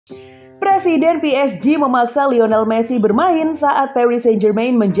Presiden PSG memaksa Lionel Messi bermain saat Paris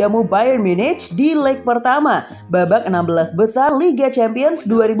Saint-Germain menjamu Bayern Munchen di leg pertama babak 16 besar Liga Champions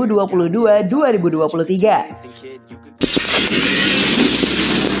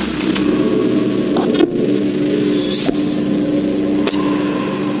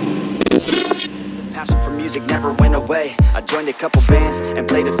Passion for music never went away. I joined a couple bands and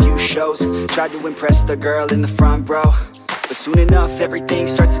played a few shows. Tried to impress the girl in the front row. But soon enough everything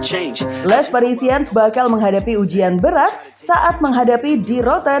starts to change. Les Parisiens bakal menghadapi ujian berat saat menghadapi Die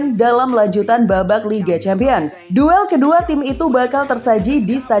Roten dalam lanjutan babak Liga Champions. Duel kedua tim itu bakal tersaji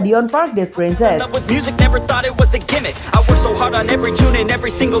di stadion Parc des Princes.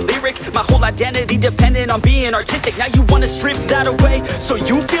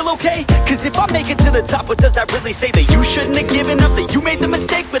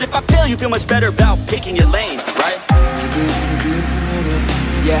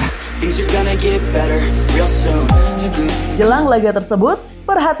 Jelang laga tersebut,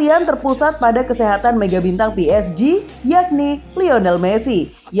 perhatian terpusat pada kesehatan mega bintang PSG, yakni Lionel Messi,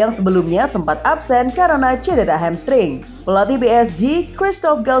 yang sebelumnya sempat absen karena cedera hamstring. Pelatih PSG,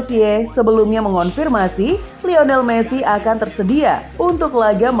 Christophe Galtier, sebelumnya mengonfirmasi Lionel Messi akan tersedia untuk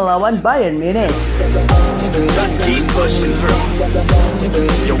laga melawan Bayern Munchen. Just keep pushing through.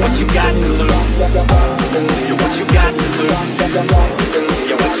 You're what you got to lose. You're what you got to lose.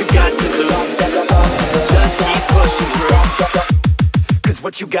 You're what you got to lose. Just keep pushing through. Cause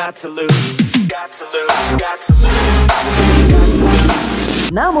what you got to lose. Got to lose. Got to lose.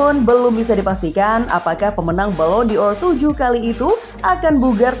 Namun belum bisa dipastikan apakah pemenang Ballon d'Or 7 kali itu akan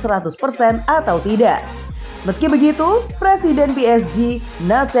bugar 100% atau tidak. Meski begitu, Presiden PSG,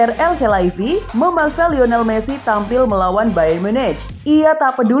 Nasser El-Khelaifi, memaksa Lionel Messi tampil melawan Bayern Munchen. Ia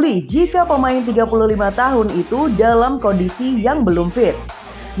tak peduli jika pemain 35 tahun itu dalam kondisi yang belum fit.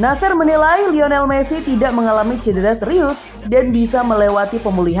 Nasser menilai Lionel Messi tidak mengalami cedera serius dan bisa melewati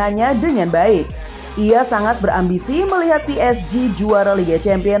pemulihannya dengan baik. Ia sangat berambisi melihat PSG juara Liga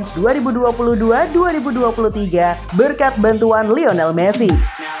Champions 2022-2023 berkat bantuan Lionel Messi.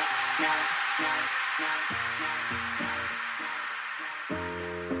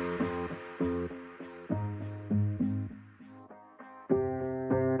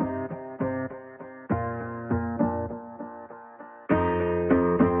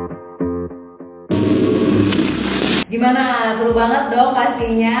 Gimana? Seru banget dong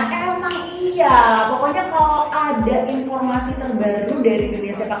pastinya. Emang iya, pokoknya kalau ada informasi terbaru dari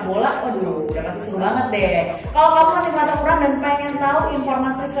dunia sepak bola, waduh, udah pasti seru banget deh. Kalau kamu masih merasa kurang dan pengen tahu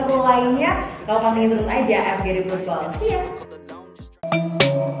informasi seru lainnya, kamu pantengin terus aja FGD Football. See ya!